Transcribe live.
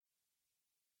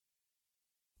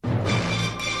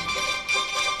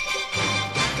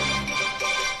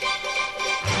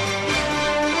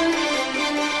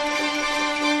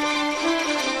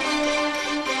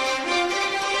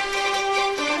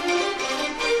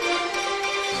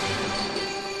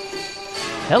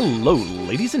Hello,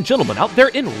 ladies and gentlemen out there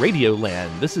in Radio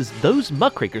Land. This is Those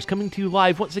Muckrakers coming to you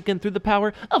live once again through the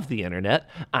power of the internet.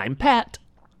 I'm Pat.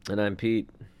 And I'm Pete.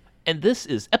 And this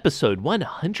is episode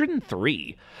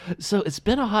 103. So it's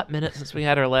been a hot minute since we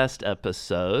had our last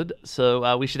episode.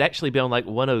 So we should actually be on like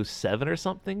 107 or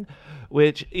something.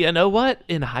 Which, you know what?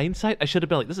 In hindsight, I should have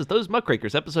been like, this is Those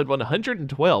Muckrakers, episode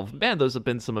 112. Man, those have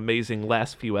been some amazing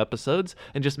last few episodes.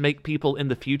 And just make people in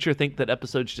the future think that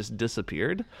episodes just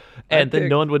disappeared. And then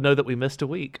no one would know that we missed a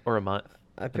week or a month.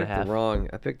 I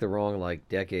picked the wrong like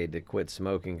decade to quit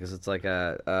smoking because it's like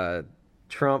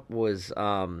Trump was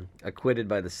acquitted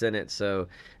by the Senate, so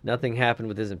nothing happened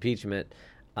with his impeachment.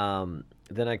 Then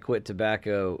I quit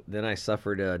tobacco. Then I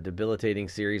suffered a debilitating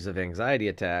series of anxiety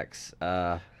attacks.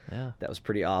 That was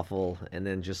pretty awful. And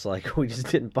then just like we just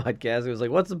didn't podcast. It was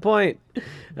like, what's the point?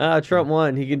 Trump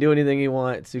won. He can do anything he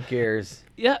wants. Who cares?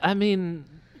 Yeah, I mean,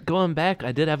 going back,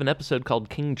 I did have an episode called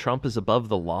King Trump is Above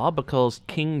the Law because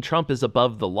King Trump is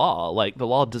above the law. Like, the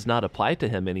law does not apply to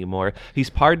him anymore. He's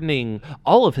pardoning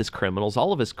all of his criminals,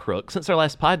 all of his crooks. Since our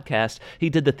last podcast, he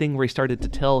did the thing where he started to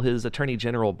tell his Attorney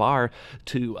General Barr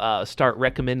to start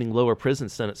recommending lower prison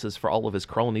sentences for all of his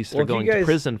cronies that are going to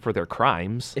prison for their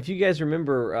crimes. If you guys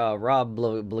remember, Rod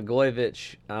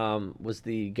Blagojevich was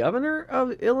the governor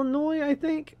of Illinois, I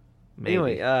think. Maybe.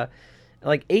 Anyway,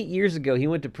 like 8 years ago, he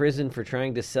went to prison for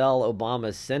trying to sell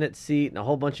Obama's Senate seat and a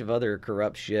whole bunch of other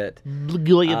corrupt shit.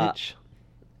 Blagojevich.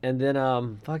 And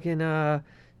then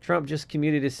Trump just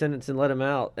commuted his sentence and let him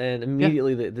out. And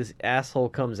immediately this asshole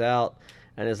comes out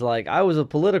and is like, I was a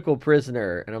political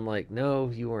prisoner. And I'm like,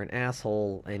 no, you were an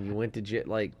asshole and you went to jail.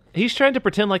 Like, he's trying to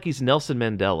pretend like he's Nelson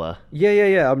Mandela.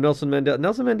 Yeah. I'm Nelson Mandela.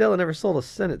 Nelson Mandela never sold a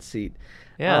Senate seat.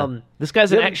 Yeah, this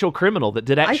guy's an actual criminal that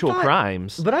did actual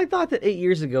crimes. But I thought that 8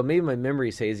 years ago, maybe my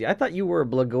memory's hazy, I thought you were a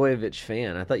Blagojevich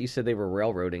fan. I thought you said they were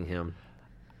railroading him.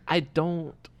 I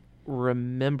don't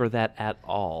remember that at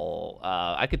all.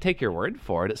 I could take your word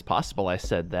for it. It's possible I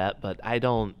said that, but I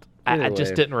don't. I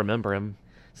just didn't remember him.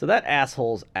 So that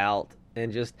asshole's out,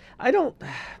 and just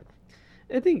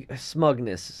I think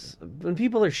smugness, when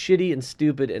people are shitty and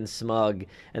stupid and smug,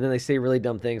 and then they say really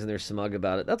dumb things and they're smug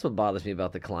about it, that's what bothers me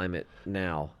about the climate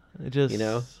now.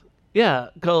 Yeah,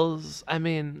 because, I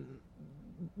mean,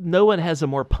 no one has a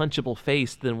more punchable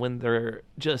face than when they're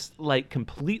just, like,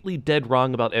 completely dead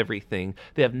wrong about everything.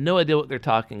 They have no idea what they're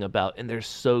talking about, and they're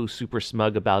so super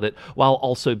smug about it, while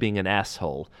also being an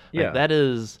asshole. Like, that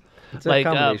is... It's a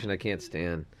combination I can't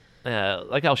stand.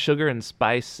 Like how Sugar and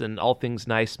Spice and All Things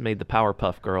Nice made the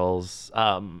Powerpuff Girls.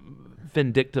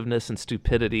 Vindictiveness and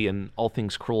stupidity and All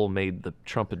Things Cruel made the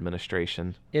Trump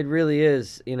administration. It really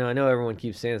is. You know, I know everyone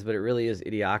keeps saying this, but it really is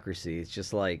idiocracy. It's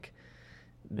just like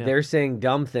they're saying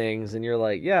dumb things, and you're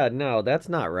like, yeah, no, that's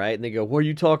not right. And they go, well, are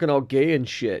you talking all gay and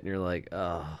shit? And you're like,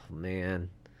 oh,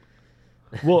 man.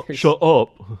 Well, shut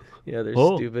up. Yeah,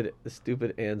 they're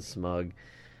stupid and smug.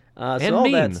 And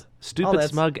mean. Stupid,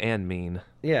 smug, and mean.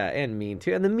 Yeah, and mean,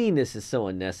 too. And the meanness is so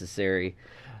unnecessary.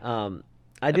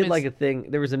 I did like a thing.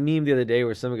 There was a meme the other day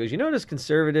where someone goes, you notice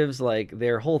conservatives, like,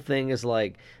 their whole thing is,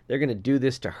 like, they're going to do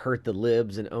this to hurt the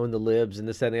libs and own the libs and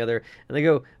this, that, and the other. And they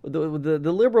go,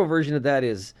 the liberal version of that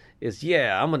is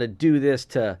yeah, I'm going to do this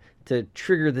to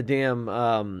trigger the damn,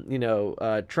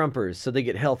 Trumpers so they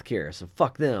get health care. So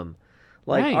fuck them.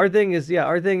 Like, right. Our thing is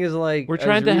like... We're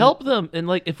trying to help them, and,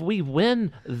 like, if we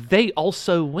win, they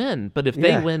also win. But if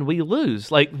they win, we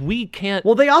lose. Like, we can't...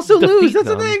 Well, they also lose. That's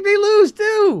the thing. They lose,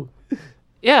 too.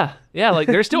 Yeah, like,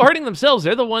 they're still hurting themselves.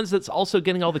 They're the ones that's also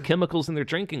getting all the chemicals in their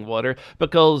drinking water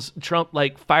because Trump,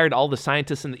 like, fired all the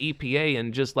scientists in the EPA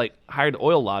and just, like, hired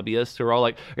oil lobbyists who are all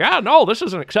like, yeah, no, this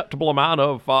is an acceptable amount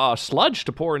of sludge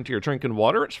to pour into your drinking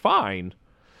water. It's fine.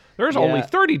 There's only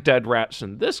 30 dead rats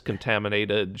in this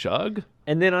contaminated jug.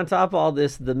 And then on top of all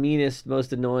this, the meanest,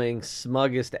 most annoying,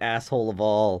 smuggest asshole of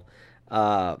all,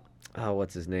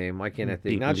 what's his name? Why can't I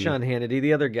think? Not Sean Hannity,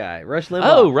 the other guy, Rush Limbaugh.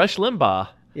 Oh, Rush Limbaugh.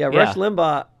 Yeah, Rush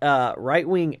Limbaugh,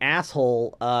 right-wing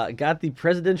asshole, got the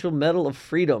Presidential Medal of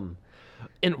Freedom.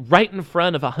 And right in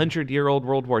front of a 100-year-old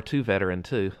World War II veteran,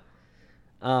 too.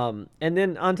 And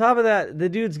then on top of that, the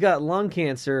dude's got lung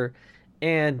cancer,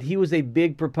 and he was a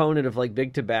big proponent of, like,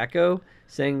 big tobacco,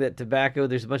 saying that tobacco,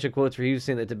 there's a bunch of quotes where he was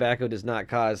saying that tobacco does not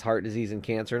cause heart disease and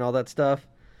cancer and all that stuff.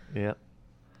 Yeah.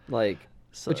 Like,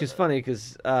 which is funny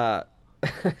because I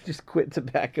just quit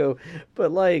tobacco.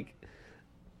 But, like,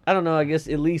 I don't know, I guess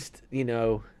at least,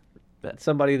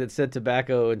 somebody that said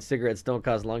tobacco and cigarettes don't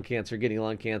cause lung cancer getting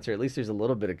lung cancer, at least there's a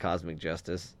little bit of cosmic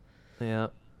justice. Yeah.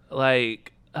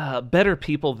 Like, better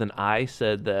people than I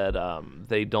said that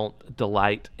they don't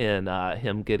delight in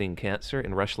him getting cancer,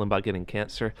 in Rush Limbaugh getting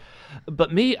cancer.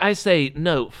 But me, I say,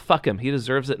 no, fuck him. He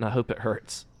deserves it, and I hope it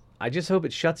hurts. I just hope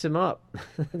it shuts him up.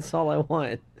 That's all I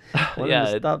want. I want him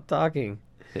to stop talking.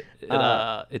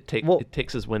 It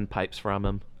takes his windpipes from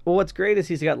him. Well, what's great is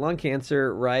he's got lung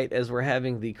cancer right as we're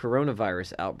having the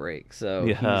coronavirus outbreak. So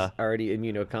he's already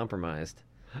immunocompromised.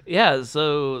 Yeah,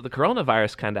 so the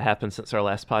coronavirus kind of happened since our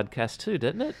last podcast too,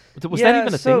 didn't it? Was that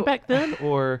even a thing back then?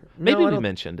 Or maybe we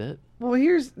mentioned it. Well,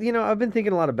 I've been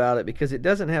thinking a lot about it because it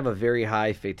doesn't have a very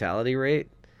high fatality rate.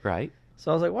 Right. So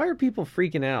I was like, why are people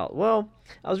freaking out? Well,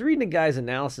 I was reading a guy's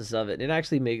analysis of it, and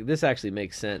this actually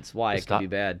makes sense why it could be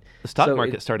bad. The stock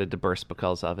market started to burst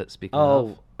because of it, speaking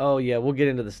of. Oh, yeah, we'll get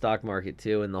into the stock market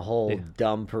too and the whole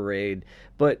dumb parade.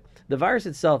 But the virus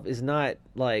itself is not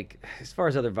like, as far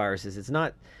as other viruses, it's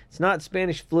not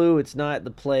Spanish flu, it's not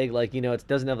the plague, like, it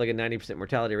doesn't have like a 90%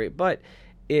 mortality rate, but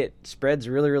it spreads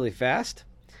really, really fast.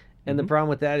 And the problem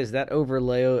with that is that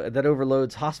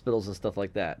overloads hospitals and stuff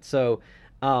like that. So,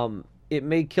 it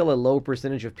may kill a low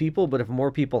percentage of people, but if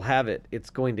more people have it, it's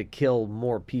going to kill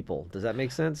more people. Does that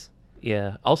make sense?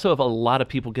 Yeah. Also, if a lot of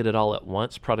people get it all at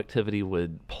once, productivity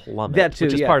would plummet. That too,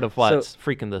 which is part of what's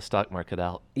freaking the stock market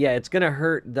out. Yeah, it's going to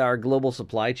hurt our global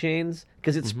supply chains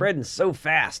because it's spreading so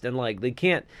fast, and like they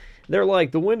can't. They're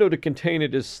like, the window to contain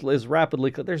it is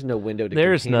rapidly. There's no window to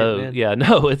contain it.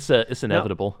 It's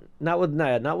inevitable. Not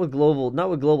with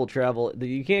global travel.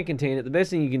 You can't contain it. The best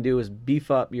thing you can do is beef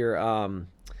up your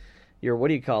what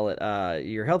do you call it?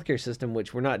 Your healthcare system,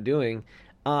 which we're not doing.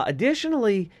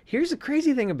 Additionally, here's the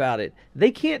crazy thing about it: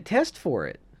 they can't test for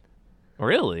it.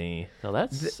 Really? No,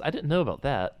 I didn't know about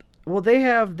that. Well, they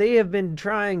have been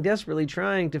desperately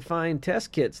trying to find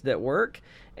test kits that work,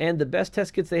 and the best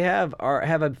test kits they have a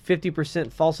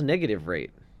 50% false negative rate.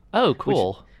 Oh,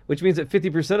 cool. Which means that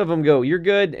 50% of them go, you're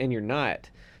good, and you're not.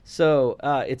 So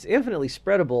it's infinitely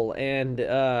spreadable, and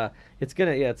it's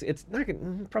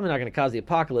probably not gonna cause the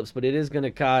apocalypse, but it is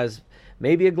gonna cause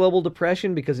maybe a global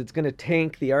depression because it's gonna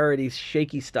tank the already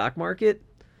shaky stock market.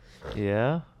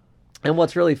 Yeah. And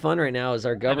what's really fun right now is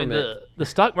our government. I mean, the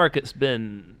stock market's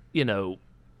been,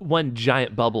 one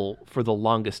giant bubble for the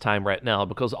longest time right now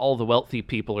because all the wealthy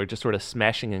people are just sort of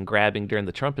smashing and grabbing during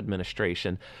the Trump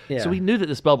administration. Yeah. So we knew that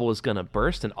this bubble was going to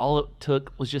burst, and all it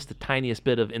took was just the tiniest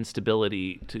bit of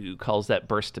instability to cause that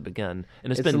burst to begin.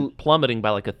 And it's been plummeting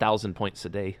by like 1,000 points a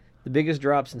day. The biggest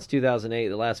drop since 2008,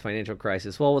 the last financial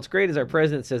crisis. Well, what's great is our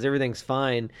president says everything's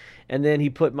fine, and then he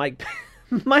put Mike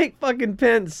fucking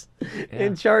Pence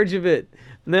in charge of it.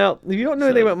 Now, if you don't know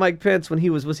anything about Mike Pence, when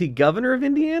was he governor of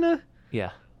Indiana?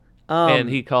 Yeah. And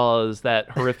he caused that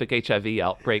horrific HIV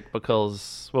outbreak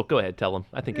because, well, go ahead, tell him.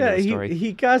 I think you know the story.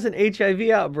 He caused an HIV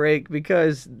outbreak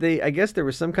because I guess there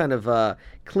was some kind of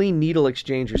clean needle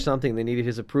exchange or something they needed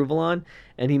his approval on,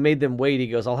 and he made them wait. He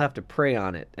goes, I'll have to pray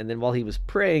on it. And then while he was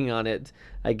praying on it,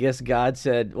 I guess God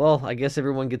said, well, I guess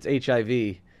everyone gets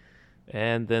HIV.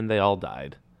 And then they all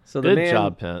died. So Good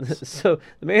job, Pence. So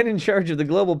the man in charge of the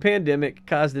global pandemic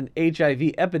caused an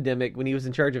HIV epidemic when he was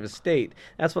in charge of a state.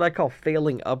 That's what I call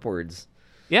failing upwards.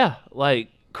 Yeah, like,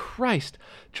 Christ.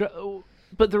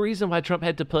 But the reason why Trump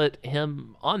had to put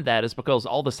him on that is because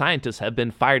all the scientists have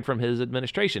been fired from his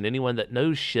administration. Anyone that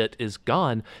knows shit is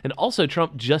gone. And also,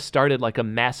 Trump just started like a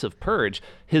massive purge,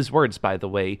 his words, by the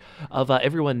way, of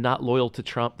everyone not loyal to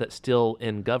Trump that's still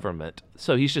in government.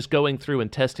 So he's just going through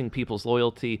and testing people's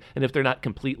loyalty. And if they're not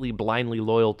completely blindly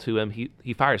loyal to him,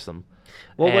 he fires them.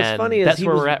 Well, what's funny is that's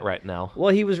where we're at right now.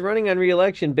 Well, he was running on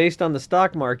re-election based on the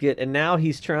stock market, and now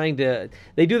he's trying to.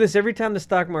 They do this every time the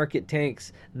stock market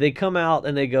tanks. They come out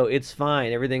and they go, "It's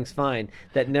fine, everything's fine."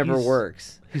 That never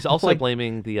works. He's also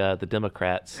blaming the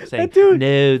Democrats, saying,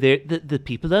 "No, the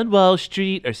people on Wall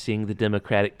Street are seeing the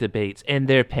Democratic debates and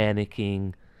they're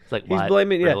panicking." It's like, what? He's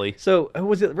blaming, really? Yeah. So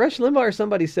was it Rush Limbaugh or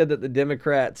somebody said that the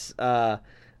Democrats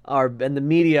and the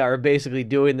media are basically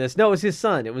doing this? No, it was his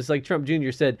son. It was like Trump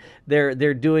Jr. said they're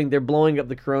blowing up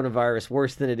the coronavirus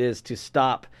worse than it is to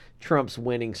stop Trump's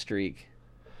winning streak.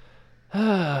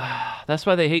 That's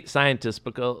why they hate scientists,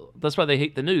 that's why they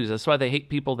hate the news. That's why they hate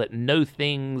people that know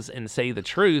things and say the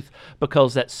truth,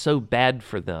 because that's so bad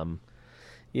for them.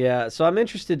 Yeah, so I'm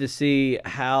interested to see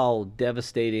how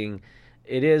devastating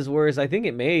it is, whereas I think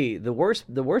it may, the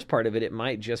worst part of it, it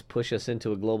might just push us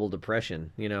into a global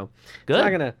depression, Good.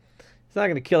 It's not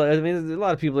gonna kill it. I mean, a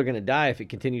lot of people are gonna die if it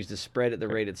continues to spread at the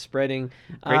rate it's spreading.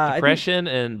 Great Depression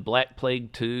and Black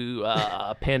Plague 2,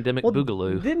 pandemic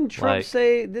boogaloo. Didn't Trump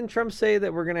say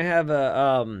that we're gonna have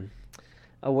a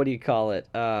what do you call it?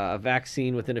 A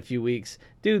vaccine within a few weeks?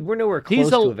 Dude, we're nowhere close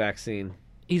to a vaccine.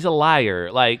 he's a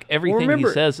liar. Like everything remember,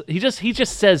 he says, he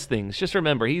just says things. Just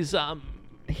remember, he's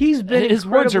been his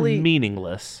words are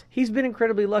meaningless. He's been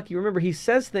incredibly lucky. Remember, he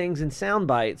says things in sound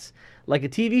bites like a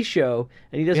TV show,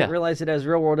 and he doesn't realize it has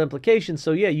real world implications.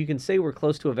 So yeah, you can say we're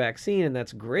close to a vaccine, and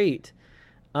that's great.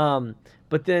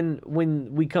 But then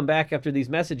when we come back after these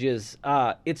messages,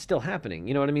 it's still happening.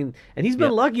 You know what I mean? And he's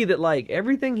been lucky that like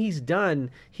everything he's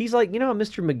done, he's like,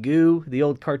 Mr. Magoo, the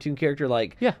old cartoon character,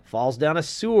 like falls down a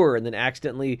sewer and then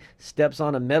accidentally steps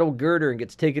on a metal girder and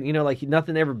gets taken. Like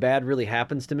nothing ever bad really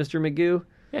happens to Mr. Magoo.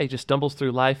 Yeah, he just stumbles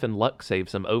through life and luck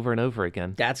saves him over and over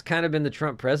again. That's kind of been the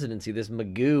Trump presidency. This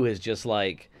Magoo has just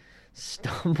like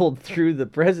stumbled through the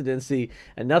presidency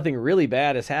and nothing really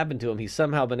bad has happened to him. He's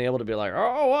somehow been able to be like,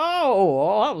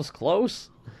 oh, that was close.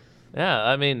 Yeah,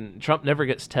 I mean, Trump never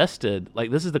gets tested.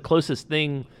 Like, this is the closest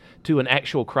thing to an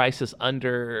actual crisis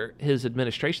under his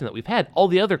administration that we've had. All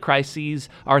the other crises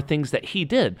are things that he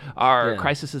did, are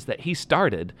crises that he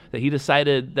started, that he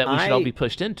decided that we should all be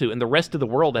pushed into, and the rest of the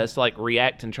world has to, like,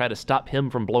 react and try to stop him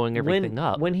from blowing everything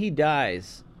up. When he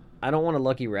dies, I don't want a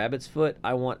lucky rabbit's foot.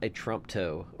 I want a Trump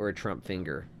toe or a Trump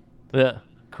finger. Yeah,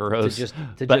 gross.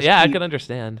 I can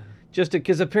understand. Just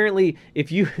because apparently,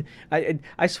 if you,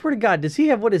 I swear to God, does he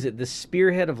have, what is it, the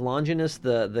spearhead of Longinus,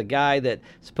 the guy that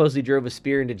supposedly drove a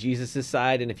spear into Jesus'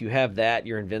 side, and if you have that,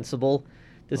 you're invincible?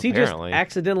 Does he just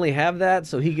accidentally have that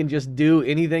so he can just do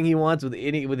anything he wants with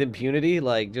impunity?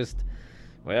 Like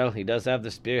he does have the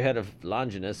spearhead of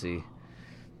Longinus.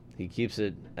 He keeps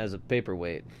it as a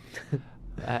paperweight.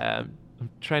 I'm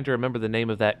trying to remember the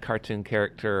name of that cartoon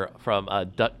character from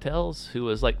DuckTales, who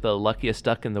was like the luckiest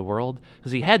duck in the world,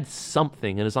 because he had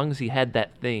something, and as long as he had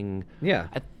that thing,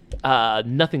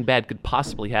 nothing bad could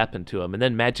possibly happen to him. And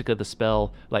then Magica the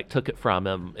Spell like took it from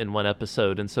him in one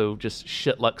episode, and so just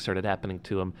shit luck started happening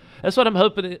to him. That's what I'm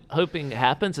hoping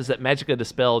happens, is that Magica the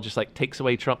Spell just like takes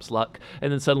away Trump's luck,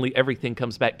 and then suddenly everything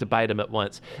comes back to bite him at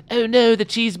once. Oh no, the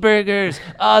cheeseburgers!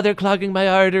 They're clogging my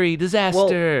artery.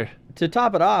 Disaster. Well, to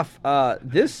top it off,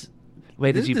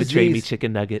 did you betray me,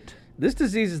 chicken nugget? This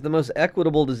disease is the most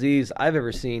equitable disease I've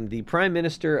ever seen. The Prime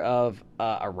Minister of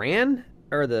Iran,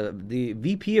 or the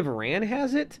VP of Iran,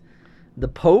 has it. The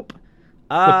Pope.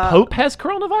 The Pope has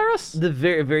coronavirus?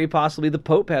 Very, very possibly the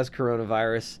Pope has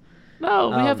coronavirus. No,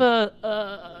 we have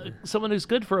someone who's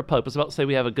good for a pope. I was about to say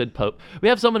we have a good pope. We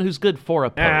have someone who's good for a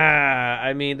pope.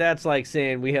 I mean, that's like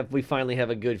saying we finally have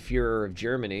a good Führer of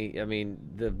Germany. I mean,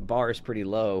 the bar is pretty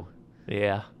low.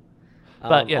 Yeah.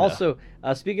 But also,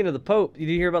 speaking of the Pope, did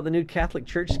you hear about the new Catholic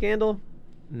Church scandal?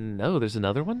 No, there's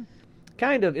another one?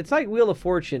 Kind of. It's like Wheel of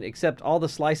Fortune, except all the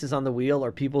slices on the wheel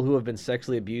are people who have been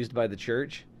sexually abused by the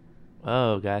church.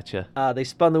 Oh, gotcha. They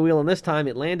spun the wheel, and this time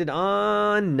it landed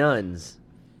on nuns.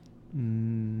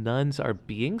 Nuns are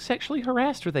being sexually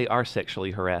harassed, or they are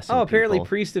sexually harassing apparently people?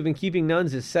 Priests have been keeping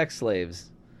nuns as sex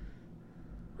slaves.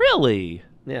 Really?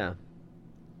 Yeah.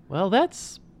 Well,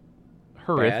 that's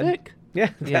horrific. Bad.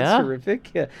 Yeah, that's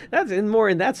horrific. Yeah,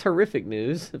 that's horrific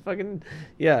news.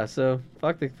 So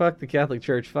fuck the Catholic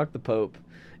Church, fuck the Pope.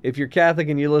 If you're Catholic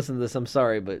and you listen to this, I'm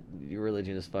sorry, but your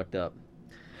religion is fucked up.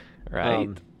 Right.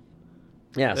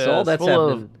 So all that's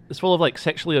happening. It's full of like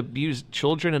sexually abused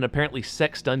children and apparently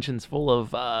sex dungeons full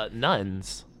of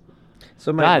nuns.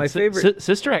 So my favorite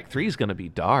Sister Act 3 is going to be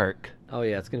dark. Oh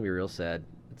yeah, it's going to be real sad.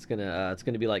 It's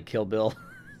gonna be like Kill Bill.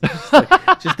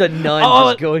 just a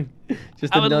nun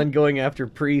nun going after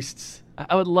priests.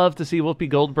 I would love to see Whoopi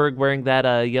Goldberg wearing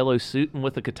that yellow suit and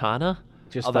with a katana.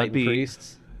 Just fighting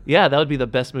priests. Yeah, that would be the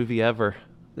best movie ever.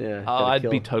 Yeah. I'd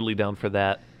be totally down for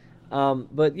that.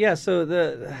 But yeah, so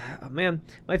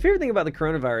my favorite thing about the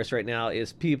coronavirus right now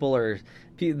is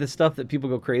the stuff that people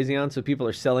go crazy on. So people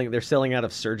they're selling out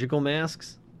of surgical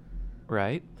masks.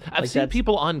 Right. I've seen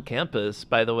people on campus,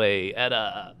 by the way,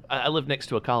 I live next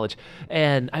to a college,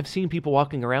 and I've seen people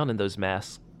walking around in those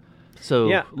masks. So,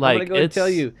 yeah, I'm going to go and tell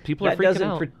you, people are freaking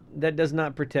out. That does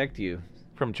not protect you.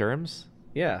 From germs?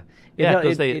 Yeah.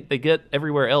 Because they get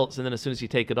everywhere else, and then as soon as you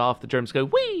take it off, the germs go,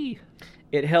 whee!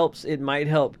 It helps. It might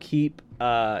help keep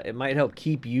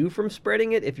you from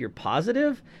spreading it if you're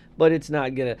positive, but it's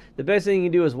not going to. The best thing you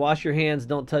can do is wash your hands,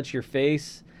 don't touch your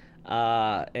face.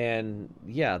 Even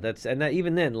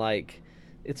then, like,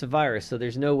 it's a virus, so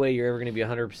there's no way you're ever going to be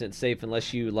 100% safe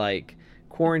unless you like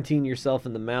quarantine yourself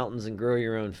in the mountains and grow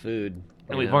your own food.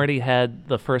 And we've already had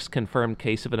the first confirmed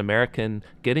case of an American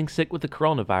getting sick with the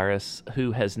coronavirus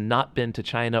who has not been to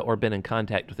China or been in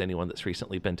contact with anyone that's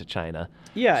recently been to China.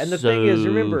 Yeah, and the thing is,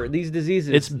 remember, these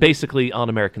diseases... It's basically on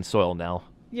American soil now.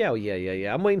 Yeah.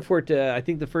 I'm waiting for it to... I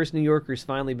think the first New Yorker's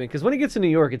finally been... Because when it gets to New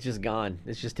York, it's just gone.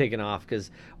 It's just taken off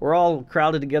because we're all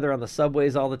crowded together on the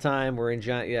subways all the time. We're in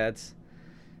giant... Yeah,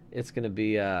 It's gonna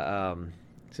be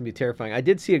terrifying. I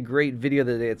did see a great video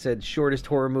the other day. It said shortest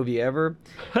horror movie ever,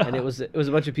 and it was a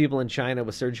bunch of people in China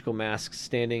with surgical masks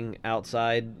standing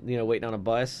outside, waiting on a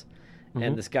bus,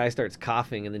 and this guy starts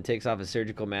coughing and then takes off his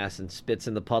surgical mask and spits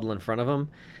in the puddle in front of him,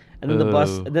 and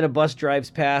then a bus drives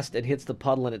past and hits the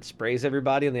puddle and it sprays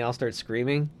everybody and they all start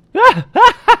screaming.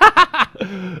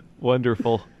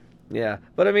 Wonderful. Yeah,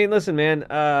 but I mean, listen, man.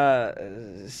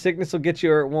 Sickness will get you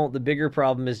or it won't. The bigger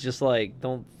problem is just like,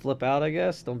 don't flip out. I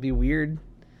guess don't be weird.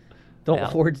 Don't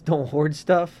hoard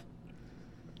stuff.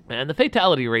 Man, the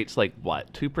fatality rate's like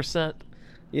what, 2%?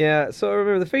 Yeah. So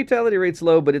remember, the fatality rate's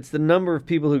low, but it's the number of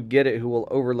people who get it who will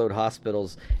overload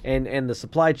hospitals and the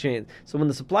supply chain. So when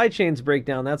the supply chains break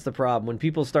down, that's the problem. When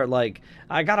people start like,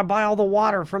 I gotta buy all the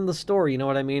water from the store. You know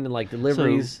what I mean? And like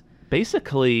deliveries. So,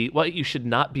 basically, what you should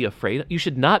not be afraid of, you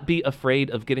should not be afraid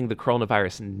of getting the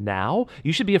coronavirus now.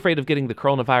 You should be afraid of getting the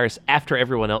coronavirus after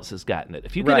everyone else has gotten it.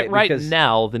 If you get it right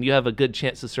now, then you have a good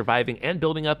chance of surviving and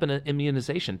building up an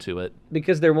immunization to it.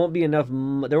 Because there won't be enough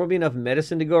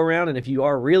medicine to go around, and if you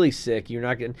are really sick, you're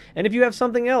not going. And if you have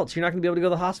something else, you're not going to be able to go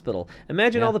to the hospital.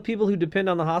 Imagine all the people who depend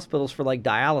on the hospitals for like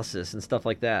dialysis and stuff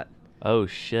like that. Oh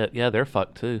shit! Yeah, they're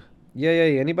fucked too. Yeah.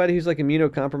 Anybody who's like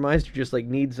immunocompromised or just like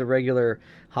needs a regular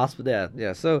hospital.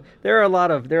 Yeah. So there are a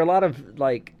lot of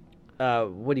like,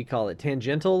 what do you call it?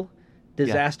 Tangential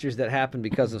disasters that happen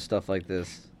because of stuff like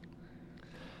this.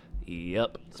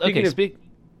 Yep.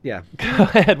 Yeah. Go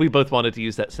ahead. We both wanted to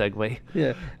use that segue.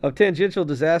 Yeah. Of tangential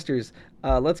disasters,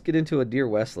 let's get into a Dear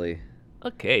Wesley.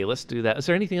 Okay, let's do that. Is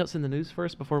there anything else in the news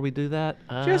first before we do that?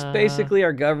 Just basically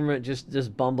our government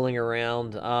just bumbling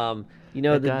around.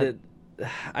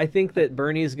 I think that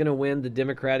Bernie is going to win the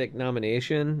Democratic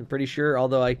nomination. I'm pretty sure,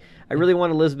 although I really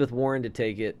want Elizabeth Warren to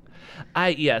take it.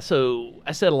 So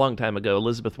I said a long time ago,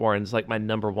 Elizabeth Warren's like my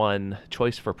number one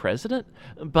choice for president,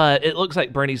 but it looks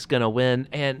like Bernie's going to win.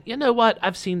 And you know what?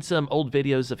 I've seen some old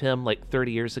videos of him like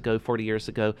 30 years ago, 40 years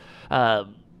ago.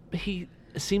 He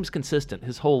seems consistent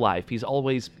his whole life. He's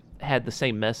always had the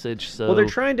same message. So well, they're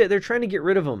trying to get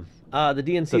rid of him. The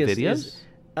DNC videos?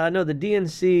 No, the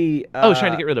DNC.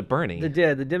 Trying to get rid of Bernie.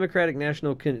 The Democratic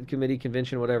National Committee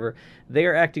Convention, whatever. They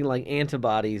are acting like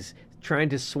antibodies, trying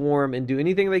to swarm and do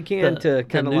anything they can to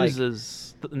kind of like.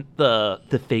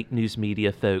 The fake news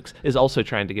media folks is also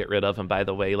trying to get rid of him. By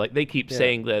the way, like they keep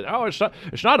saying that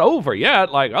it's not over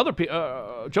yet. Like other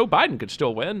people, Joe Biden could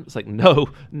still win. It's like no,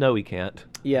 he can't.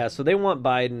 Yeah, so they want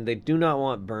Biden. They do not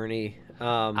want Bernie.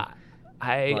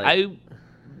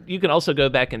 You can also go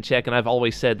back and check, and I've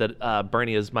always said that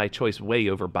Bernie is my choice way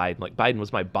over Biden. Like, Biden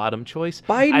was my bottom choice.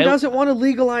 Biden doesn't want to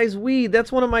legalize weed.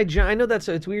 That's one of my... I know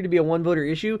it's weird to be a one-voter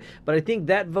issue, but I think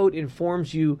that vote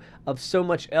informs you of so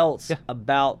much else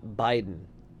about Biden.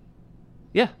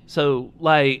 Yeah, so,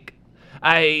 like,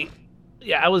 I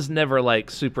was never,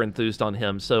 like, super enthused on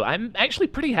him, so I'm actually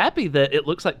pretty happy that it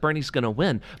looks like Bernie's going to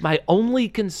win. My only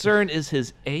concern is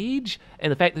his age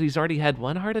and the fact that he's already had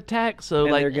one heart attack, so,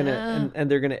 and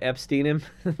they're gonna Epstein him.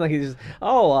 Like, he's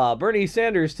Bernie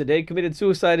Sanders today committed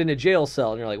suicide in a jail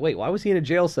cell. And you're like, wait, why was he in a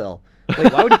jail cell?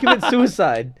 Like, why would he commit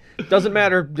suicide? Doesn't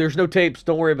matter. There's no tapes.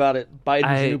 Don't worry about it.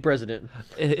 Biden's the new president.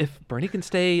 If Bernie can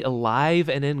stay alive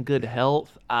and in good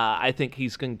health, I think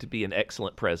he's going to be an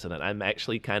excellent president. I'm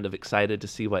actually kind of excited to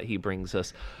see what he brings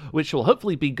us, which will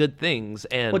hopefully be good things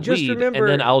and and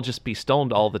then I'll just be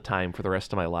stoned all the time for the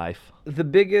rest of my life. The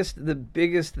biggest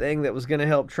thing that was going to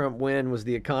help Trump win was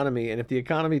the economy, and if the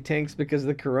economy tanks because of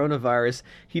the coronavirus,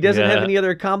 he doesn't have any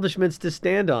other accomplishments to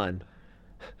stand on.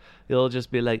 He'll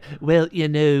just be like, well,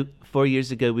 4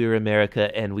 years ago we were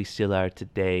America and we still are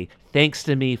today. Thanks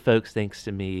to me, folks, thanks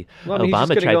to me. Well,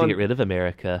 Obama tried to get rid of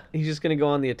America. He's just going to go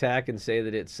on the attack and say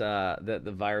that it's that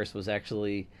the virus was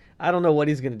actually... I don't know what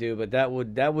he's going to do, but that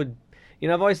would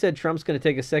I've always said Trump's going to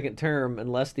take a second term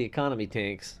unless the economy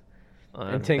tanks.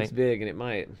 And tanks big, and it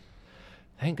might.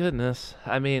 Thank goodness.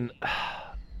 I mean,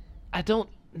 I don't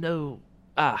know...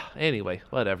 anyway,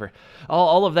 whatever.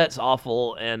 All of that's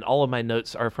awful, and all of my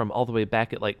notes are from all the way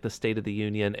back at like the State of the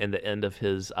Union and the end of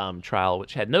his trial,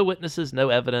 which had no witnesses, no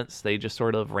evidence. They just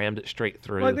sort of rammed it straight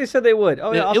through. Like they said they would.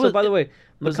 Oh, yeah. Also, by the way,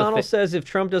 McConnell says if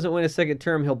Trump doesn't win a second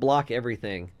term, he'll block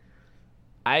everything.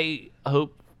 I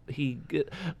hope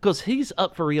because he's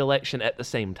up for re-election at the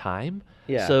same time.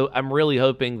 Yeah. So I'm really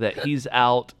hoping that he's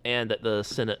out and that the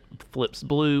Senate flips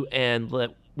blue and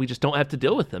we just don't have to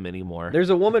deal with him anymore. There's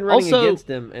a woman running against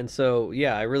him, and so,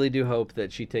 I really do hope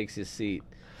that she takes his seat.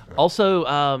 Also,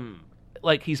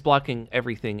 like he's blocking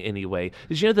everything anyway.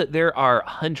 Did you know that there are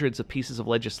hundreds of pieces of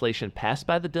legislation passed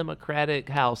by the Democratic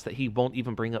House that he won't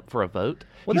even bring up for a vote?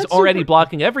 Well, He's that's already super-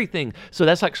 blocking everything. So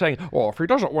that's like saying, "Oh, if he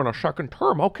doesn't win a second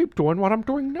term, I'll keep doing what I'm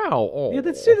doing now." Oh. Yeah,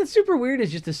 that's super weird.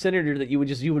 Is just a senator that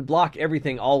you would block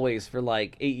everything always for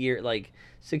like 8 years, like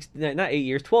not 8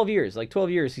 years, 12 years. Like 12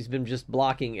 years, he's been just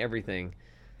blocking everything.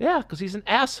 Yeah, because he's an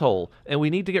asshole, and we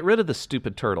need to get rid of this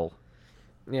stupid turtle.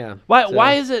 Yeah.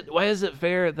 Why is it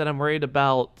fair that I'm worried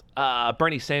about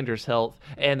Bernie Sanders' health,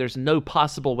 and there's no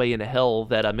possible way in hell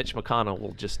that Mitch McConnell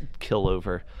will just kill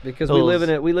over? Because we live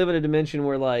in a dimension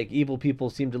where like evil people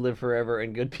seem to live forever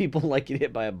and good people like get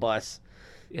hit by a bus.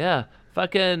 Yeah,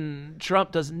 fucking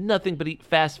Trump does nothing but eat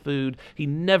fast food. He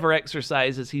never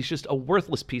exercises. He's just a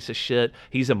worthless piece of shit.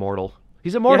 He's immortal.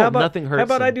 He's immortal. Nothing hurts How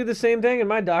about him. I do the same thing and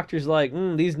my doctor's like,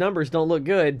 these numbers don't look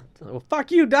good. Well,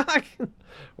 fuck you, doc.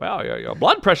 Well, your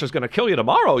blood pressure's going to kill you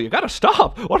tomorrow. You got to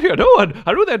stop. What are you doing?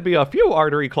 I knew there'd be a few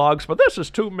artery clogs, but this is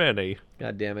too many.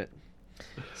 God damn it.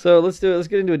 So let's do it. Let's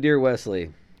get into a Dear Wesley.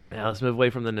 Now let's move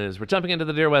away from the news. We're jumping into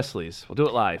the Dear Wesleys. We'll do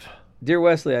it live. Dear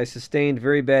Wesley, I sustained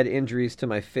very bad injuries to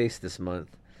my face this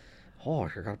month. Oh,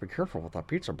 you gotta be careful with that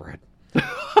pizza bread.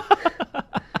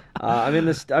 I'm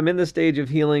in the stage of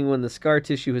healing when the scar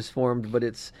tissue has formed, but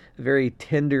it's very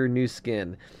tender new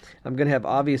skin. I'm going to have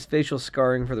obvious facial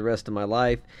scarring for the rest of my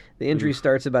life. The injury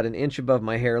starts about an inch above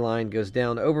my hairline, goes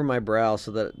down over my brow so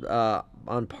that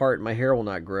on part my hair will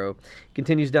not grow.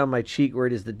 Continues down my cheek where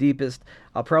it is the deepest.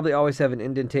 I'll probably always have an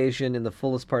indentation in the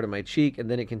fullest part of my cheek, and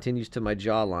then it continues to my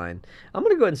jawline. I'm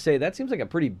going to go ahead and say that seems like a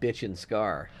pretty bitchin'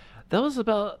 scar. That's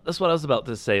what I was about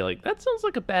to say. Like, that sounds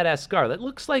like a badass scar.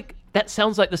 That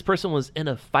sounds like this person was in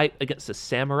a fight against a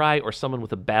samurai or someone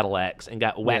with a battle axe and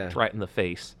got whacked right in the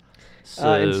face.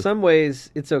 So in some ways,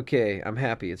 it's okay. I'm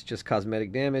happy. It's just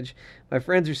cosmetic damage. My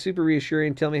friends are super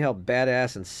reassuring, tell me how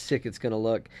badass and sick it's going to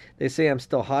look. They say I'm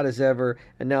still hot as ever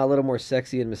and now a little more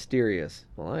sexy and mysterious.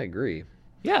 Well, I agree.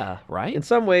 Yeah, right? In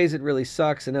some ways, it really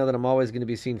sucks to know that I'm always going to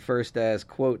be seen first as,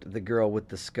 quote, the girl with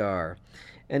the scar.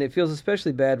 And it feels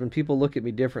especially bad when people look at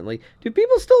me differently. Do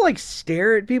people still, like,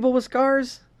 stare at people with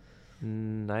scars?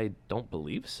 I don't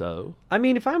believe so. I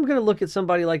mean, if I'm going to look at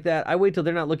somebody like that, I wait till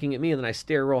they're not looking at me, and then I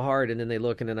stare real hard, and then they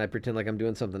look, and then I pretend like I'm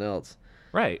doing something else.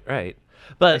 Right.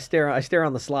 But I stare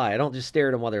on the sly. I don't just stare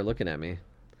at them while they're looking at me.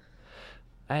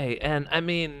 Hey, and I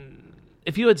mean,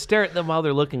 if you would stare at them while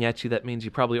they're looking at you, that means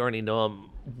you probably already know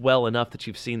them well enough that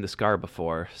you've seen the scar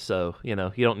before. So, you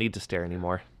don't need to stare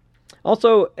anymore.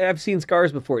 Also, I've seen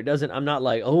scars before. I'm not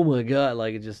like, oh my God,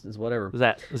 like it's whatever.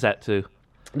 Was that too?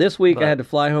 This week I had to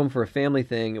fly home for a family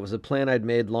thing. It was a plan I'd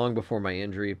made long before my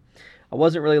injury. I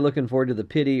wasn't really looking forward to the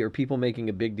pity or people making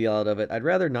a big deal out of it. I'd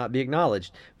rather not be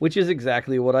acknowledged, which is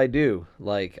exactly what I do.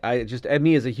 Like,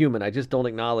 me as a human, I just don't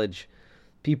acknowledge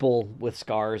people with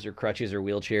scars or crutches or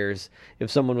wheelchairs.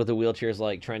 If someone with a wheelchair is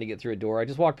like trying to get through a door, I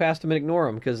just walk past them and ignore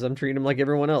them because I'm treating them like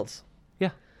everyone else.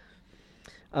 Yeah.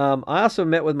 I also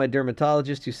met with my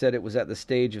dermatologist who said it was at the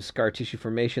stage of scar tissue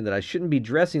formation that I shouldn't be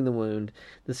dressing the wound.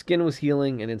 The skin was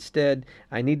healing, and instead,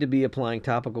 I need to be applying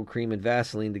topical cream and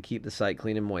Vaseline to keep the site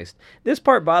clean and moist. This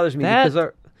part bothers me because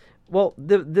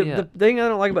the thing I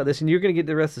don't like about this, and you're going to get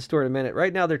the rest of the story in a minute.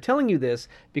 Right now, they're telling you this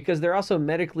because they're also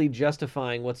medically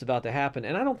justifying what's about to happen,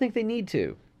 and I don't think they need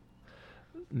to.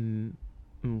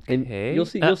 Okay. And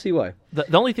you'll see why.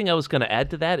 The only thing I was going to add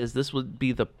to that is this would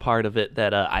be the part of it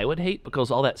that I would hate,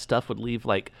 because all that stuff would leave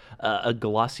like a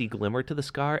glossy glimmer to the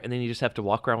scar, and then you just have to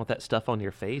walk around with that stuff on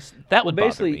your face. That would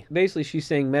bother me. Basically, she's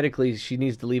saying medically she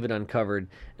needs to leave it uncovered,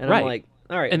 and right. I'm like,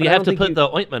 all right. And you have to put the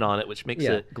ointment on it, which makes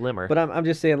it glimmer. But I'm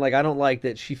just saying, like, I don't like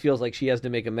that she feels like she has to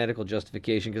make a medical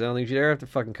justification, because I don't think she'd ever have to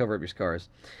fucking cover up your scars.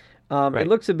 It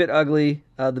looks a bit ugly.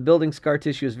 The building scar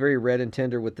tissue is very red and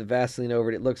tender with the Vaseline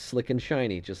over it. It looks slick and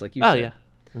shiny, just like you said. Oh, yeah.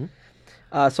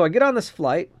 Mm-hmm. So I get on this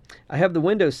flight. I have the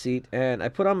window seat, and I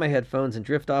put on my headphones and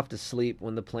drift off to sleep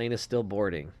when the plane is still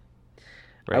boarding.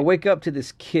 Right. I wake up to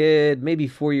this kid, maybe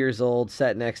 4 years old,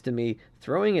 sat next to me,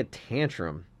 throwing a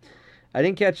tantrum. I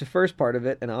didn't catch the first part of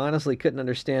it, and I honestly couldn't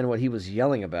understand what he was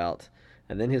yelling about.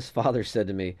 And then his father said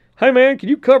to me, "Hey, man, can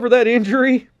you cover that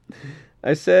injury?"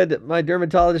 I said, "My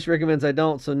dermatologist recommends I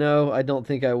don't, so no, I don't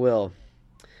think I will."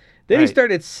 Then he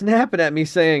started snapping at me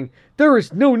saying, "There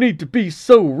is no need to be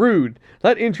so rude.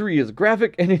 That injury is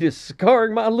graphic and it is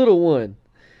scarring my little one."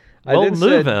 Well,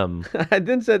 move him. I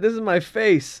then said, "This is my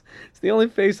face. It's the only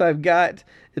face I've got.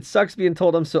 It sucks being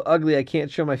told I'm so ugly I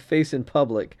can't show my face in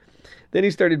public." Then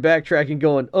he started backtracking,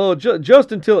 going, "Oh,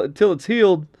 just until it's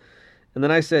healed." And then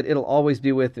I said, "It'll always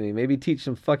be with me. Maybe teach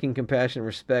some fucking compassion and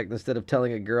respect instead of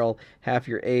telling a girl half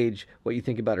your age what you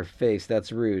think about her face.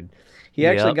 That's rude." He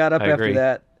actually got up after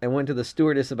that and went to the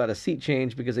stewardess about a seat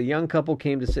change because a young couple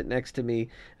came to sit next to me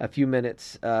a few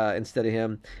minutes instead of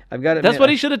him. I've got to That's admit, what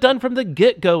he should have done from the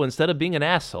get-go instead of being an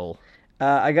asshole.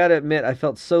 I got to admit, I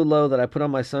felt so low that I put on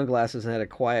my sunglasses and had a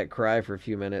quiet cry for a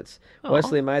few minutes. Aw.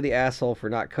 Wesley, am I the asshole for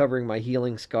not covering my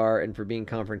healing scar and for being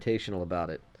confrontational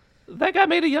about it? That guy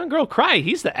made a young girl cry.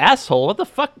 He's the asshole. What the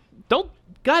fuck? Don't.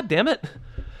 God damn it.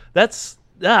 That's.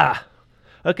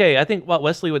 Okay, I think what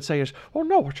Wesley would say is, oh,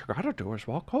 no, what you gotta do is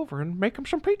walk over and make him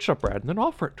some pizza bread and then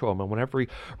offer it to him. And whenever he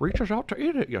reaches out to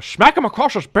eat it, you smack him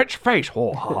across his bitch face.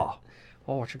 Oh,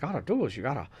 what you gotta do is you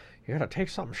gotta take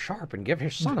something sharp and give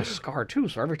his son a scar too,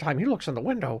 so every time he looks in the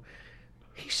window,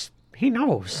 he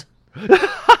knows.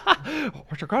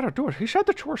 What you gotta do is, he said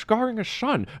that you were scarring his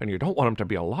son, and you don't want him to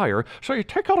be a liar, so you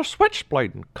take out a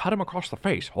switchblade and cut him across the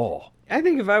face. Oh. I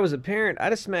think if I was a parent,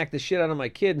 I'd have smacked the shit out of my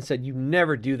kid and said, you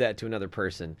never do that to another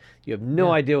person. You have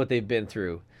no idea what they've been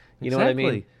through. You know what I mean?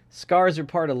 Exactly. Scars are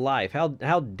part of life. How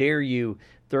dare you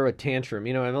throw a tantrum?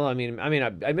 You know, I mean,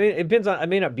 it depends on. I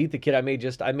may not beat the kid. I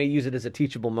may use it as a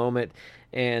teachable moment,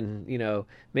 and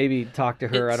maybe talk to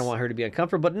her. I don't want her to be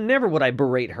uncomfortable, but never would I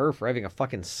berate her for having a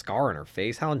fucking scar on her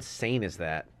face. How insane is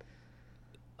that?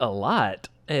 a lot.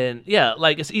 And yeah,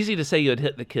 like it's easy to say you'd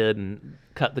hit the kid and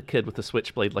cut the kid with a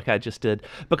switchblade like I just did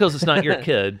because it's not your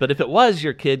kid. But if it was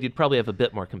your kid, you'd probably have a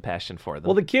bit more compassion for them.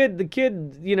 Well, the kid,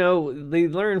 they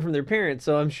learn from their parents.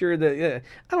 So I'm sure that,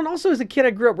 I don't know. Also, as a kid,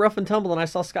 I grew up rough and tumble, and I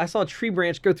saw a tree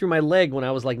branch go through my leg when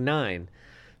I was like 9.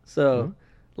 So,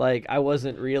 like, I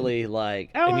wasn't really like,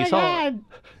 oh and my God.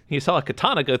 You saw a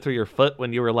katana go through your foot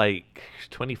when you were like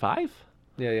 25?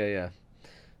 Yeah.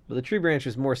 But the tree branch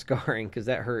was more scarring because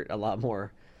that hurt a lot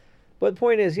more. But the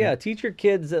point is, teach your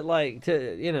kids that, like,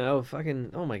 to,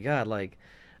 fucking, oh my God, like,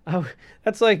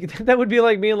 that's like, that would be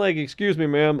like being like, excuse me,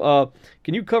 ma'am,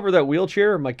 can you cover that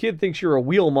wheelchair? My kid thinks you're a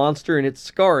wheel monster and it's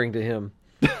scarring to him.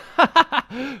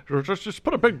 Just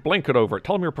put a big blanket over it.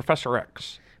 Tell him you're Professor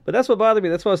X. But that's what bothered me.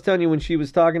 That's what I was telling you when she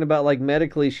was talking about, like,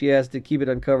 medically she has to keep it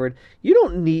uncovered. You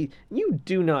don't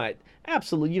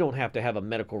have to have a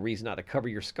medical reason not to cover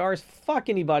your scars. Fuck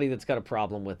anybody that's got a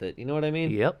problem with it. You know what I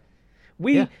mean? Yep.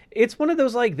 It's one of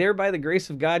those, like, there by the grace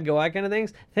of God go I kind of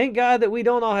things. Thank God that we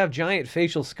don't all have giant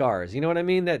facial scars. You know what I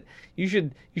mean? That you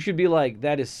should be like,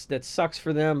 that sucks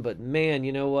for them, but man,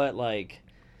 you know what? Like,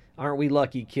 aren't we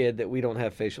lucky, kid, that we don't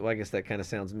have facial? Well, I guess that kind of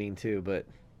sounds mean too, but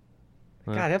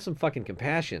God, have some fucking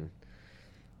compassion.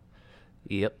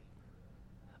 Yep.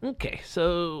 Okay,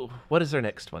 so what is our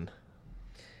next one?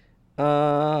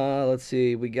 Let's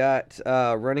see. We got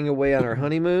running away on our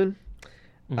honeymoon.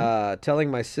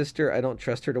 Telling my sister I don't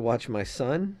trust her to watch my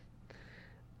son.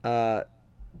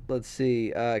 Let's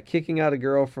see. Kicking out a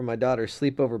girl from my daughter's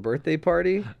sleepover birthday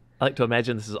party. I like to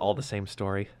imagine this is all the same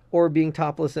story. Or being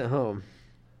topless at home.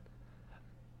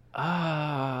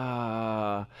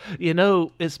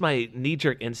 It's my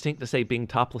knee-jerk instinct to say being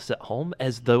topless at home,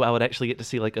 as though I would actually get to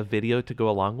see like a video to go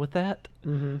along with that.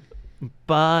 Mm-hmm.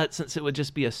 But since it would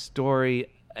just be a story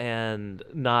and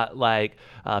not like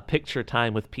picture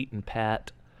time with Pete and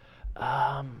Pat,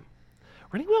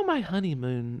 running away on my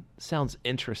honeymoon sounds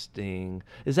interesting.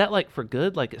 Is that like for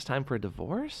good? Like it's time for a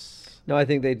divorce? No, I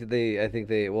think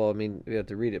they. Well, I mean, we have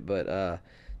to read it, but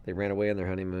they ran away on their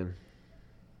honeymoon.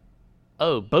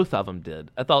 Oh, both of them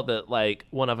did. I thought that, like,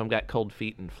 one of them got cold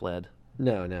feet and fled.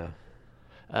 No.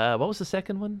 What was the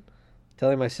second one?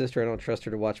 Telling my sister I don't trust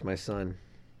her to watch my son.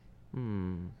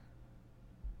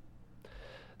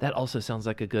 That also sounds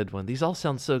like a good one. These all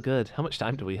sound so good. How much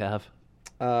time do we have?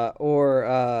 Well,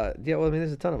 I mean,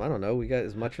 there's a ton of them. I don't know. We got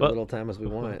as much or little time as we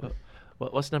want.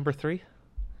 What's number 3?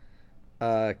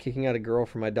 Kicking out a girl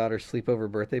from my daughter's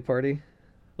sleepover birthday party.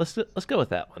 Let's go with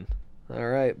that one. All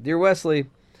right. Dear Wesley,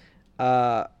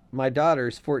 my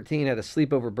daughter's 14 had a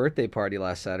sleepover birthday party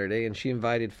last Saturday, and she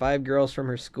invited 5 girls from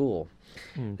her school.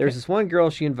 Okay. There's this one girl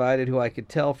she invited who I could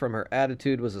tell from her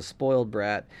attitude was a spoiled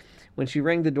brat. When she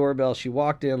rang the doorbell, she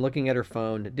walked in looking at her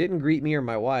phone, didn't greet me or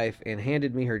my wife, and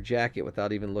handed me her jacket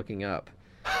without even looking up.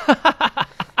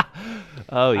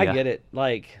 Oh, yeah. I get it.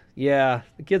 Like, yeah,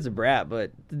 the kid's a brat,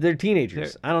 but they're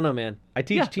teenagers. I don't know, man. I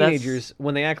teach teenagers.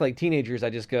 When they act like teenagers, I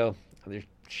just go, they're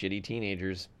shitty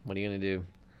teenagers. What are you going to do?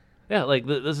 Yeah, like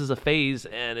this is a phase,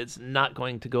 and it's not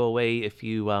going to go away if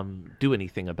you do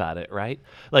anything about it, right?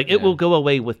 Like it will go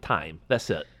away with time. That's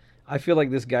it. I feel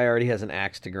like this guy already has an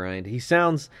axe to grind. He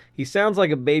sounds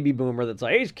like a baby boomer that's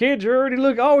like, hey, these kids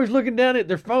are always looking down at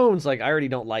their phones. Like, I already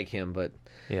don't like him, but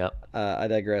I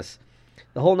digress.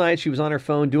 The whole night she was on her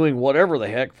phone doing whatever the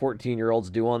heck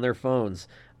 14-year-olds do on their phones.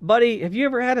 Buddy, have you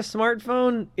ever had a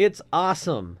smartphone? It's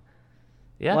awesome.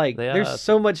 Yeah, Like, they, there's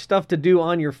so much stuff to do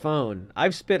on your phone.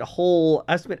 I've spent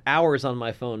hours on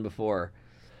my phone before.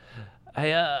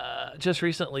 I just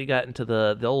recently got into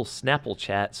the old Snapple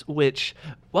chats, which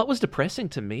what was depressing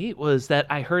to me was that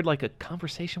I heard like a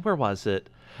conversation. Where was it?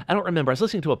 I don't remember. I was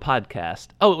listening to a podcast.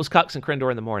 Oh, it was Cox and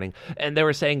Crendor in the morning, and they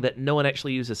were saying that no one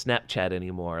actually uses Snapchat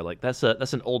anymore. Like that's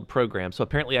an old program. So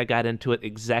apparently, I got into it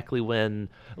exactly when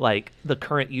like the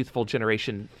current youthful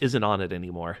generation isn't on it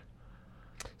anymore.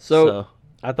 So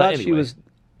I thought anyway.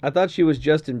 I thought she was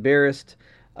just embarrassed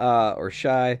or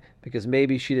shy because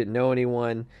maybe she didn't know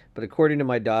anyone. But according to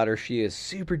my daughter, she is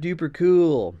super duper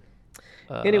cool.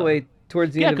 Anyway,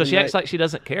 towards the Yeah, end of the because she night, acts like she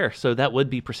doesn't care, so that would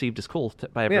be perceived as cool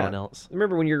by everyone else.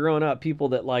 Remember when you're growing up, people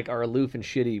that like are aloof and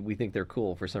shitty, we think they're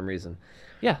cool for some reason.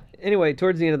 Yeah. Anyway,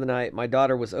 towards the end of the night, my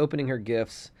daughter was opening her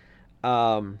gifts.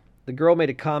 The girl made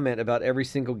a comment about every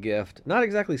single gift. Not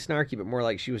exactly snarky, but more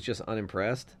like she was just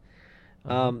unimpressed.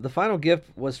 The final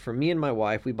gift was for me and my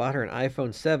wife. We bought her an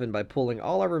iPhone 7 by pulling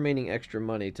all our remaining extra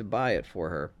money to buy it for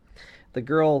her. The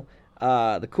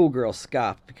cool girl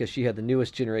scoffed because she had the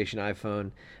newest generation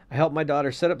iPhone. I helped my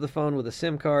daughter set up the phone with a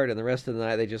SIM card, and the rest of the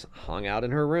night they just hung out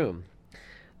in her room.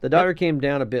 The daughter came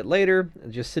down a bit later,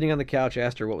 and just sitting on the couch,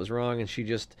 asked her what was wrong, and she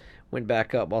just went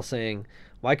back up while saying,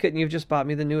 "Why couldn't you have just bought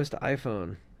me the newest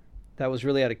iPhone?" That was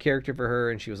really out of character for her,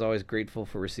 and she was always grateful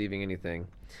for receiving anything.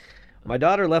 My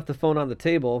daughter left the phone on the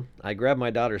table. I grabbed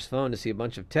my daughter's phone to see a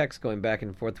bunch of texts going back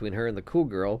and forth between her and the cool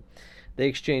girl. They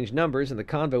exchanged numbers, and the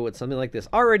convo went something like this.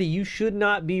 Already, you should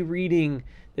not be reading.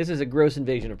 This is a gross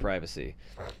invasion of privacy.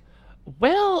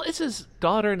 Well, it's his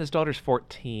daughter, and his daughter's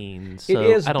 14, so It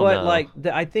is, I don't but know. like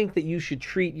I think that you should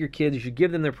treat your kids. You should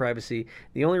give them their privacy.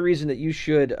 The only reason that you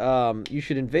should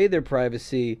invade their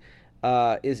privacy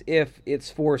is if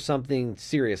it's for something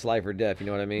serious, life or death. You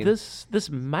know what I mean? This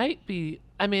might be.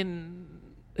 I mean,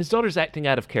 his daughter's acting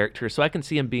out of character, so I can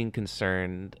see him being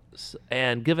concerned.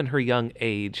 And given her young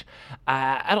age,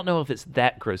 I don't know if it's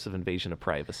that gross of invasion of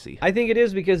privacy. I think it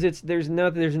is because there's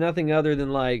nothing other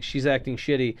than like she's acting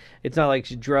shitty. It's not like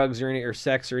drugs or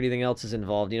sex or anything else is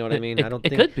involved. You know what I mean? I don't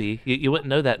think it could be. You wouldn't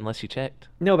know that unless you checked.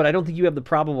 No, but I don't think you have the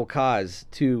probable cause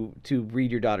to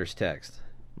read your daughter's text.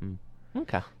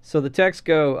 Okay. So the texts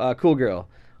go, cool girl.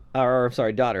 Or,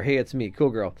 sorry, daughter. Hey, it's me, cool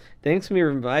girl. Thanks for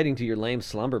inviting to your lame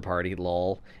slumber party,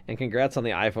 lol. And congrats on the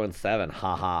iPhone 7,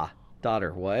 haha.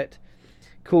 Daughter, what?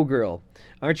 Cool girl.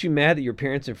 Aren't you mad that your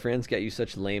parents and friends got you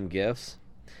such lame gifts?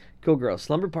 Cool girl.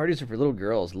 Slumber parties are for little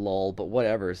girls, lol, but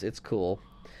whatevers. It's cool.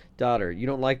 Daughter, you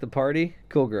don't like the party?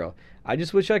 Cool girl. I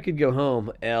just wish I could go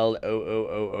home,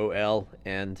 LOOOOL,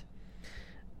 and...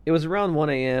 It was around 1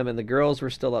 a.m. and the girls were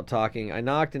still up talking. I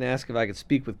knocked and asked if I could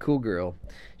speak with Cool Girl.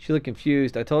 She looked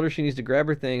confused. I told her she needs to grab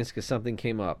her things because something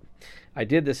came up. I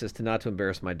did this as to not to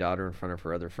embarrass my daughter in front of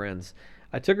her other friends.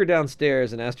 I took her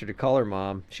downstairs and asked her to call her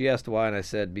mom. She asked why, and I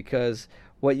said, because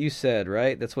what you said,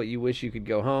 right? That's what you wish you could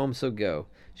go home, so go.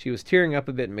 She was tearing up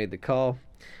a bit and made the call.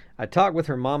 I talked with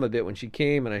her mom a bit when she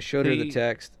came, and I showed her the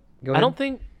text. Go ahead.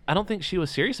 I don't think she was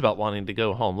serious about wanting to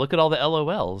go home. Look at all the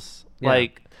LOLs. Yeah.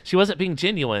 Like, she wasn't being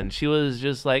genuine. She was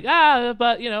just like, she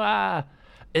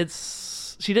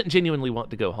didn't genuinely want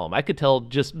to go home. I could tell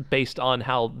just based on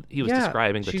how he was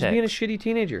describing the she's text. being a shitty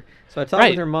teenager. So I talked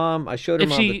with her mom. I showed her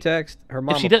mom the text. Her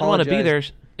mom if she didn't want to be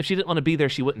apologized. there, if she didn't want to be there,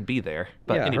 she wouldn't be there.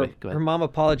 But anyway, go her ahead. mom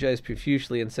apologized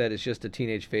profusely and said it's just a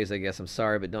teenage phase, I guess. I'm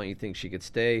sorry, but don't you think she could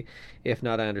stay? If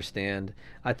not, I understand.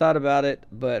 I thought about it,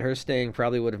 but her staying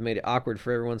probably would have made it awkward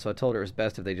for everyone, so I told her it was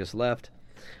best if they just left.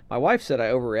 My wife said I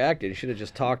overreacted and should have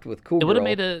just talked with Cool Girl. It would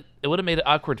have made it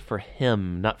awkward for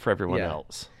him, not for everyone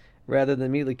else. Rather than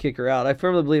immediately kick her out. I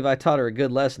firmly believe I taught her a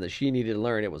good lesson that she needed to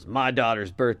learn. It was my daughter's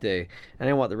birthday, and I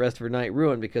didn't want the rest of her night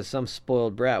ruined because some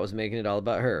spoiled brat was making it all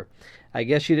about her. I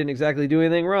guess she didn't exactly do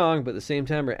anything wrong, but at the same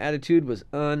time her attitude was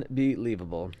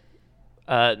unbelievable.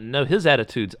 No, his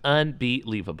attitude's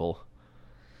unbelievable.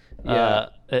 Yeah.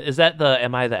 Is that the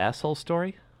 "Am I the asshole"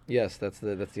 story? Yes, that's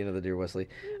the end of the Dear Wesley.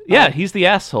 Yeah, he's the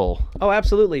asshole. Oh,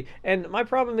 absolutely. And my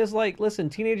problem is, like, listen,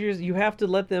 teenagers, you have to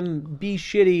let them be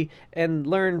shitty and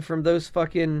learn from those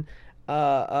fucking,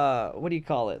 what do you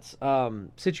call it?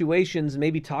 Situations,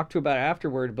 maybe talk to about it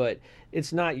afterward, but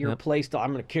it's not your place to,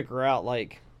 I'm going to kick her out.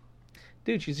 Like,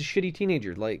 dude, she's a shitty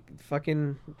teenager. Like,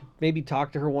 fucking maybe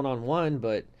talk to her one-on-one,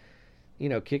 but, you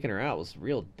know, kicking her out was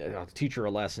real, teach her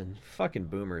a lesson. Fucking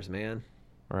boomers, man.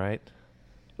 Right.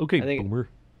 Okay, boomer.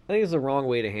 I think it's the wrong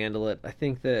way to handle it. I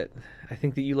think that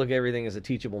you look at everything as a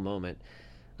teachable moment.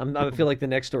 I feel like the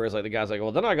next story is like the guy's like,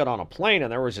 well, then I got on a plane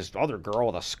and there was this other girl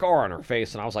with a scar on her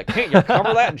face, and I was like, can't you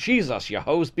cover that? Jesus, you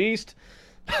hose beast.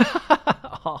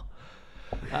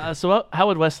 So how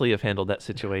would Wesley have handled that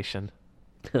situation?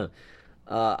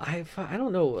 I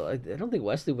don't know. I don't think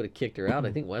Wesley would have kicked her out.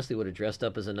 I think Wesley would have dressed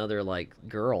up as another like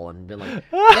girl and been like,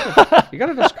 You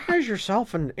gotta disguise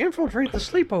yourself and infiltrate the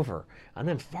sleepover, and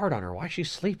then fart on her while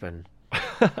she's sleeping.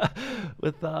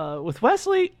 With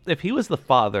Wesley, if he was the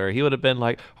father, he would have been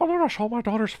like, "Oh, then I saw my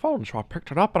daughter's phone, so I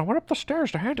picked it up and I went up the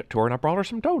stairs to hand it to her, and I brought her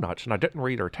some donuts, and I didn't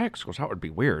read her text because that would be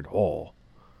weird." Oh.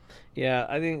 yeah,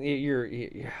 I think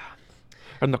yeah.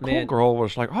 And the cool girl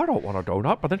was like, "I don't want a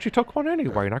donut," but then she took one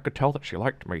anyway, and I could tell that she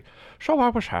liked me, so I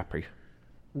was happy.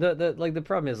 The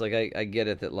problem is like I get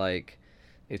it that like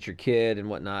it's your kid and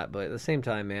whatnot, but at the same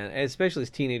time, man, especially as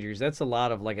teenagers, that's a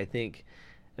lot of like I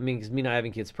mean, because me not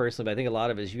having kids personally, but I think a lot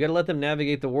of it is you got to let them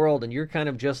navigate the world, and you're kind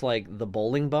of just like the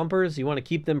bowling bumpers. You want to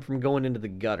keep them from going into the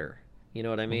gutter. You know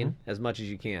what I mean? As much as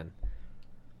you can.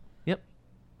 yep.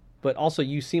 But also,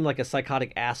 you seem like a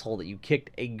psychotic asshole that you kicked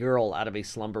a girl out of a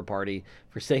slumber party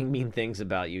for saying mean things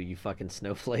about you, you fucking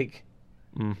snowflake.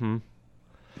 Mm-hmm.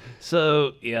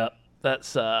 So, yeah, that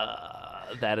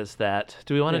is that.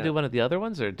 Do we want to do one of the other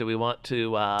ones, or do we want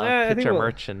to pitch our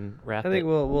merch and wrap it? I think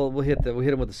we'll hit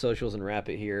them with the socials and wrap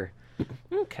it here.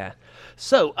 Okay.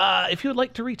 So, if you would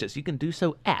like to reach us, you can do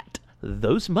so at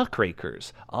Those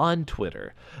Muckrakers on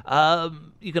Twitter.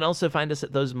 You can also find us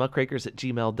at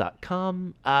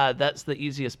thosemuckrakers@gmail.com. That's the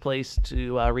easiest place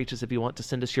to reach us if you want to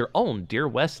send us your own Dear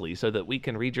Wesley, so that we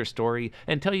can read your story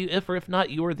and tell you if or if not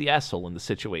you are the asshole in the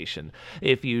situation.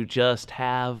 If you just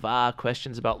have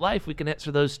questions about life, we can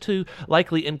answer those too,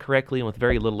 likely incorrectly and with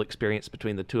very little experience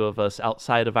between the two of us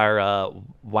outside of our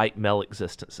white male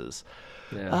existences.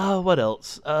 Yeah. What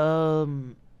else?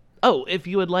 If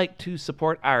you would like to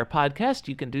support our podcast,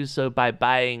 you can do so by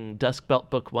buying Duskbelt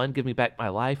Book 1, Give Me Back My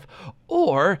Life,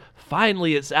 or,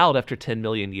 finally it's out after 10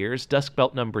 million years,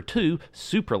 Duskbelt number 2,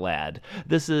 Super Lad.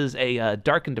 This is a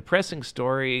dark and depressing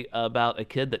story about a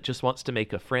kid that just wants to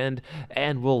make a friend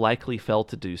and will likely fail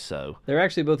to do so. They're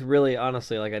actually both really,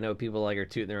 honestly, like I know people like are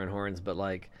tooting their own horns, but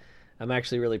like I'm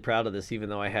actually really proud of this, even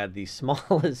though I had the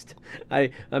smallest.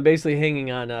 I'm basically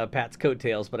hanging on Pat's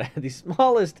coattails, but I had the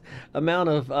smallest amount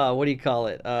of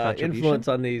influence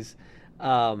on these.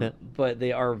 But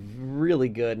they are really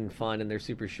good and fun, and they're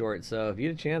super short. So if you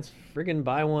get a chance, friggin'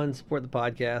 buy one, support the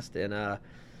podcast, and I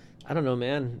don't know,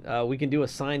 man. We can do a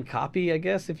signed copy, I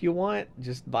guess, if you want.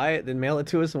 Just buy it, then mail it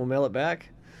to us, and we'll mail it back.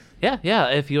 Yeah.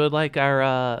 If you would like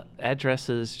our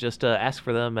addresses, just ask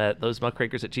for them at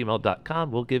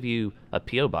thosemuckrakers@gmail.com. We'll give you a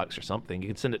P.O. box or something. You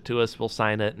can send it to us. We'll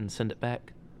sign it and send it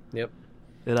back. Yep.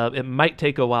 It might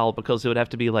take a while because it would have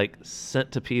to be like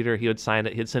sent to Peter. He would sign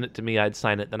it. He'd send it to me. I'd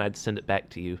sign it. Then I'd send it back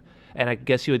to you. And I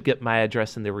guess you would get my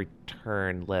address in the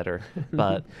return letter.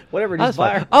 But whatever, just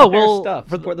buy our stuff.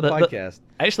 Support the podcast.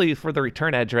 Actually, for the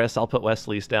return address, I'll put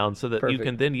Wesley's down so that Perfect. you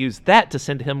can then use that to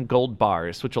send him gold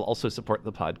bars, which will also support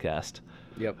the podcast.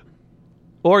 Yep.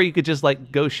 Or you could just like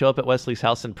go show up at Wesley's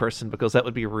house in person, because that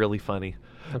would be really funny.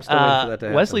 I'm still waiting for that to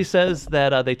happen. Wesley says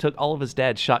that they took all of his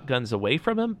dad's shotguns away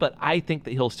from him, but I think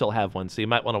that he'll still have one, so you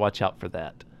might want to watch out for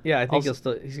that. Yeah, I think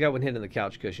he's got one hidden in the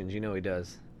couch cushions. You know he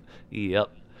does.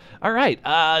 Yep. All right.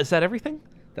 Is that everything?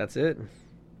 That's it.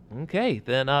 Okay.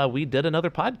 Then we did another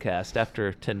podcast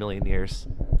after 10 million years.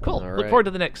 Cool. All Look right. forward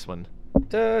to the next one.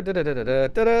 Da, da, da, da, da,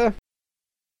 da, da.